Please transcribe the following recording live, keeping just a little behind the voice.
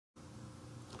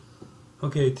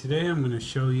Okay, today I'm going to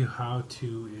show you how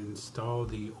to install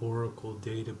the Oracle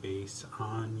database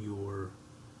on your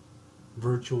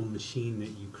virtual machine that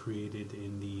you created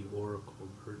in the Oracle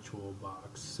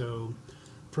VirtualBox. So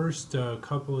first, a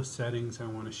couple of settings I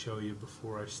want to show you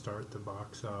before I start the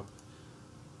box up.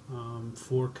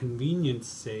 For convenience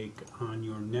sake on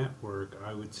your network,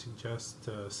 I would suggest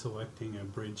selecting a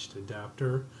bridged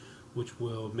adapter, which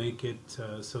will make it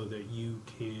so that you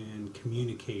can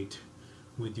communicate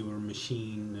with your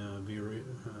machine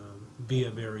via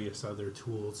various other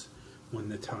tools when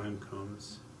the time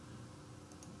comes.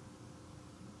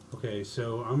 Okay,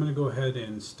 so I'm going to go ahead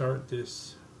and start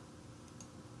this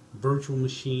virtual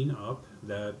machine up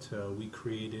that we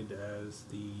created as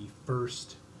the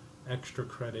first extra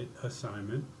credit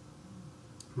assignment.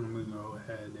 I'm going to go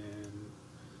ahead and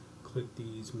click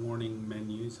these warning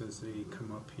menus as they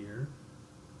come up here.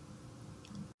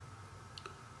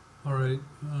 Alright,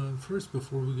 first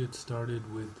before we get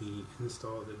started with the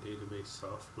install of the database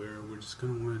software, we're just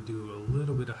going to want to do a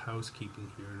little bit of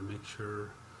housekeeping here to make sure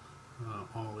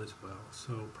all is well.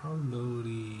 So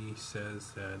probability says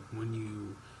that when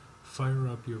you fire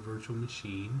up your virtual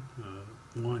machine,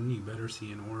 one, you better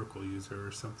see an Oracle user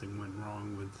or something went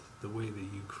wrong with the way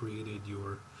that you created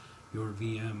your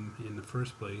VM in the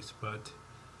first place, but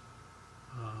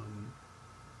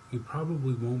you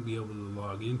probably won't be able to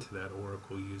log into that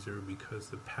Oracle user because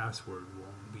the password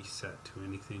won't be set to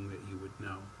anything that you would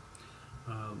know.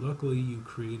 Luckily, you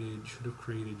should have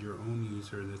created your own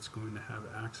user that's going to have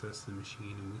access to the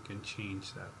machine, and we can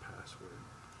change that password.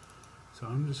 So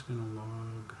I'm just going to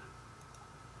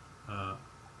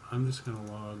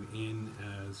log in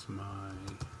as my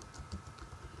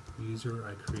user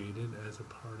I created as a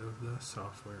part of the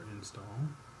software install.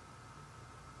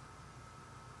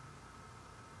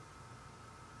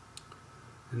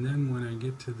 And then when I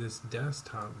get to this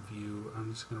desktop view,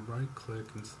 I'm just going to right click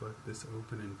and select this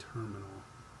open in terminal.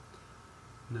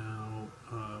 Now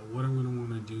what I'm going to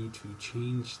want to do to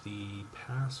change the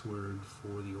password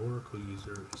for the Oracle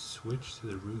user is switch to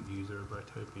the root user by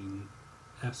typing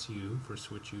SU for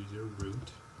switch user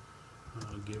root,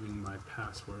 giving my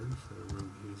password for the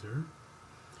root user.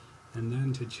 And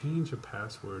then to change a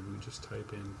password, we just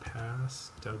type in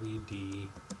pass WD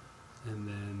and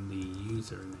then the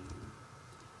username.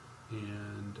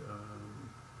 And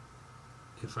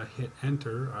if I hit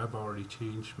enter, I've already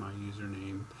changed my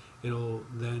username. It'll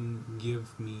then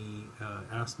give me,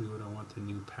 ask me what I want the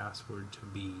new password to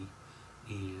be,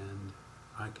 and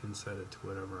I can set it to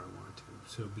whatever I want to.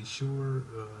 So be sure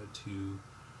to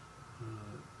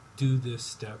do this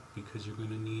step because you're going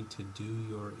to need to do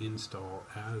your install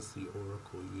as the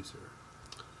Oracle user.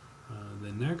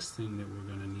 The next thing that we're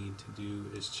going to need to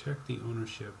do is check the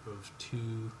ownership of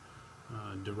two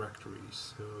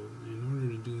directories. So in order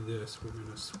to do this, we're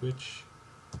going to switch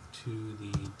to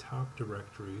the top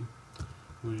directory.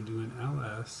 We're going to do an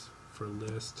ls for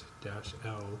list-l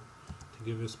to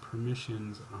give us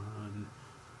permissions on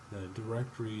the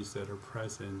directories that are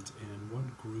present and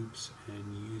what groups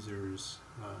and users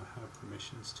have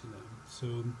permissions to them.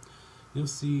 So you'll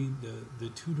see the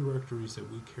two directories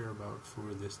that we care about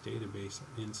for this database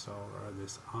install are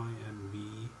this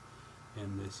INV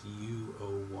and this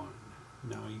U01.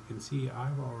 Now you can see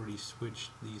I've already switched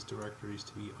these directories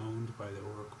to be owned by the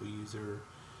Oracle user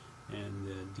and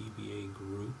the DBA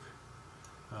group.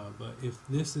 But if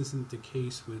this isn't the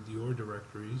case with your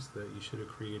directories that you should have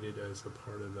created as a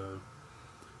part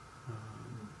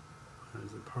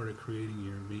of creating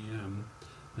your VM,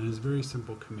 then there's a very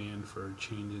simple command for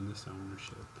changing this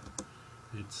ownership.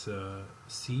 It's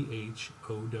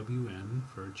CHOWN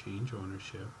for change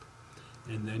ownership,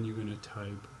 and then you're going to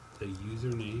type the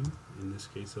username, in this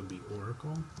case it'll be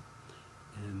Oracle,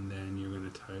 and then you're going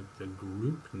to type the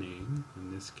group name, in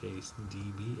this case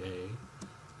DBA,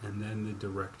 and then the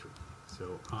directory,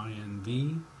 so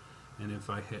INV, and if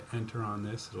I hit enter on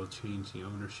this, it'll change the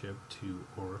ownership to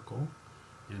Oracle,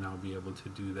 and I'll be able to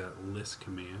do that list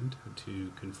command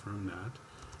to confirm that.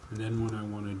 And then when I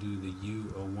want to do the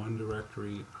U01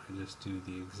 directory, I just do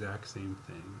the exact same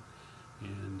thing.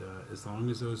 And as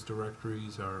long as those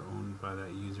directories are owned by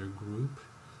that user group,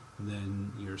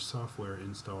 then your software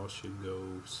install should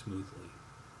go smoothly.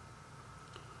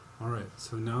 Alright,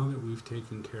 so now that we've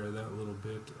taken care of that little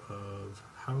bit of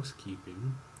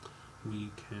housekeeping,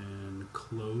 we can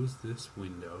close this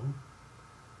window.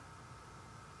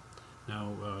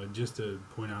 Now, just to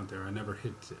point out there, I never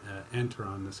hit enter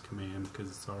on this command because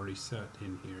it's already set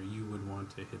in here. You would want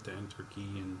to hit the enter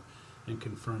key and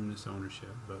confirm this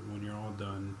ownership, but when you're all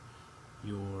done,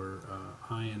 your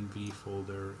INV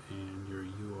folder and your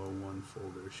U01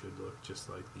 folder should look just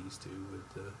like these two with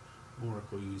the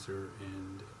Oracle user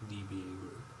and DBA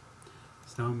group.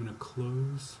 So now I'm going to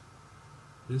close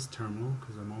this terminal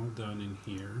because I'm all done in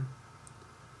here,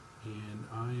 and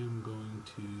I am going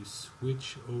to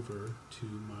switch over to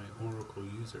my Oracle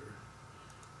user.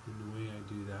 And the way I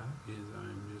do that is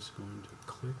I'm just going to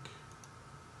click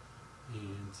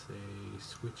and say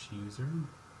switch user.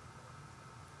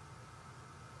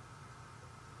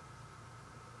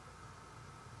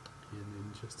 And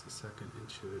in just a second it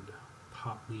should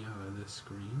pop me out of this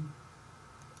screen.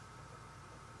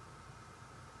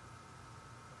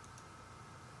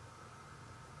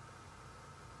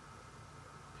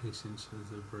 Patience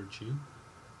is a virtue.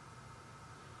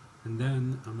 And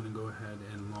then I'm going to go ahead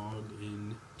and log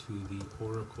in to the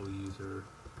Oracle user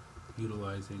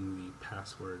utilizing the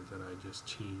password that I just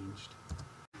changed.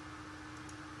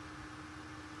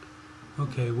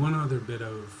 Okay, one other bit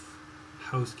of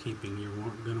housekeeping you're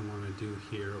going to want to do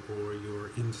here, or your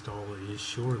install is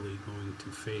surely going to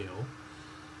fail,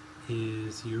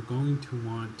 is you're going to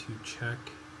want to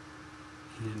check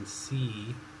and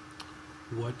see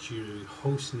what your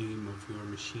host name of your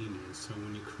machine is. So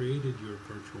when you created your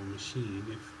virtual machine,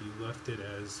 if you left it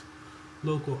as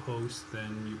localhost,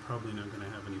 then you're probably not going to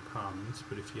have any problems.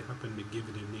 But if you happen to give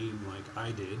it a name like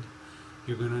I did,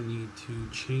 you're going to need to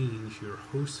change your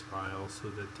host file so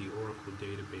that the Oracle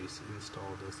database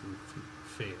install doesn't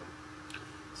fail.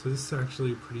 So this is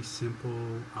actually a pretty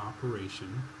simple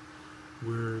operation.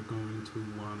 We're going to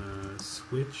want to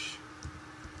switch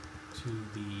to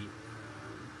the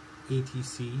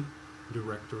ATC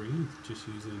directory, just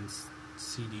using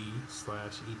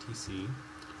cd/etc.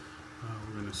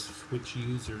 We're going to switch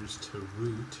users to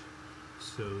root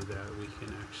so that we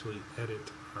can actually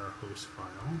edit our host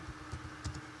file.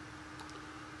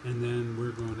 And then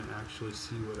we're going to actually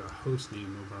see what a host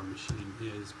name of our machine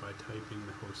is by typing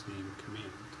the host name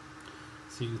command.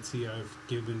 So you can see I've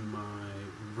given my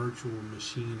virtual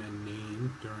machine a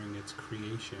name during its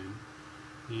creation,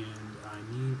 and I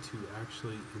need to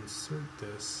actually insert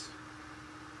this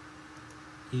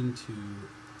into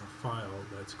a file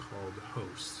that's called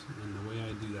hosts. And the way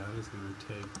I do that is going to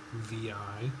take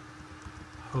vi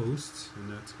hosts, and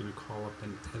that's going to call up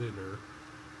an editor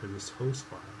for this host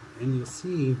file. And you'll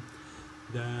see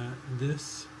that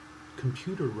this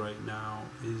computer right now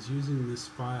is using this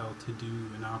file to do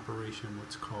an operation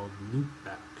what's called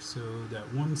loopback. So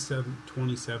that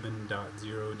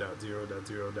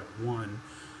 127.0.0.0.1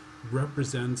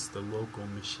 represents the local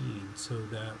machine, so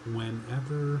that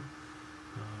whenever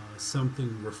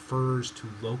something refers to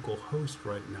localhost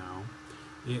right now,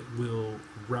 it will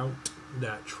route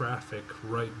that traffic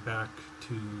right back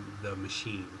to the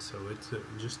machine. So it's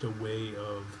just a way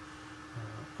of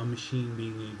a machine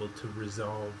being able to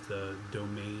resolve the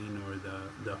domain or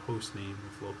the host name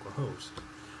of localhost.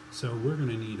 So we're going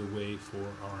to need a way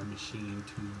for our machine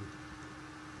to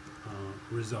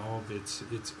resolve its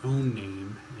own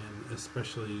name, and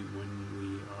especially when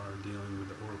we are dealing with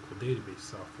the Oracle database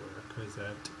software, because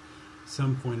at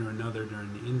some point or another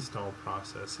during the install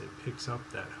process it picks up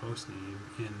that host name,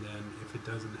 and then if it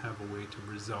doesn't have a way to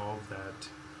resolve that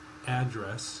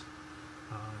address,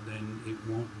 then it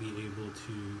won't be able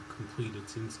to complete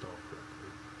its install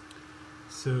correctly.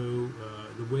 So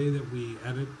the way that we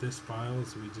edit this file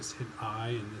is we just hit I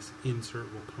and this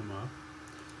insert will come up.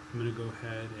 I'm going to go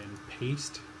ahead and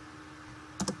paste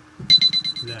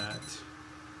that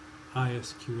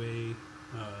ISQA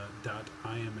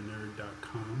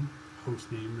 .imaNerd.com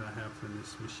host name that I have for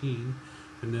this machine,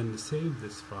 and then to save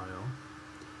this file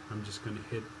I'm just going to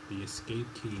hit the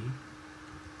escape key,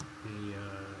 a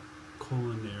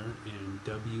colon there, and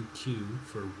WQ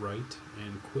for write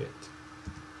and quit.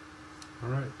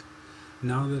 Alright,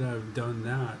 now that I've done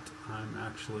that, I'm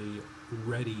actually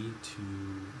ready to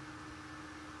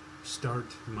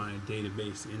start my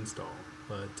database install.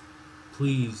 But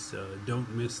please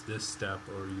don't miss this step,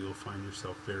 or you'll find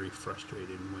yourself very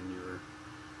frustrated when your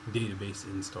database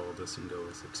install doesn't go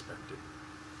as expected.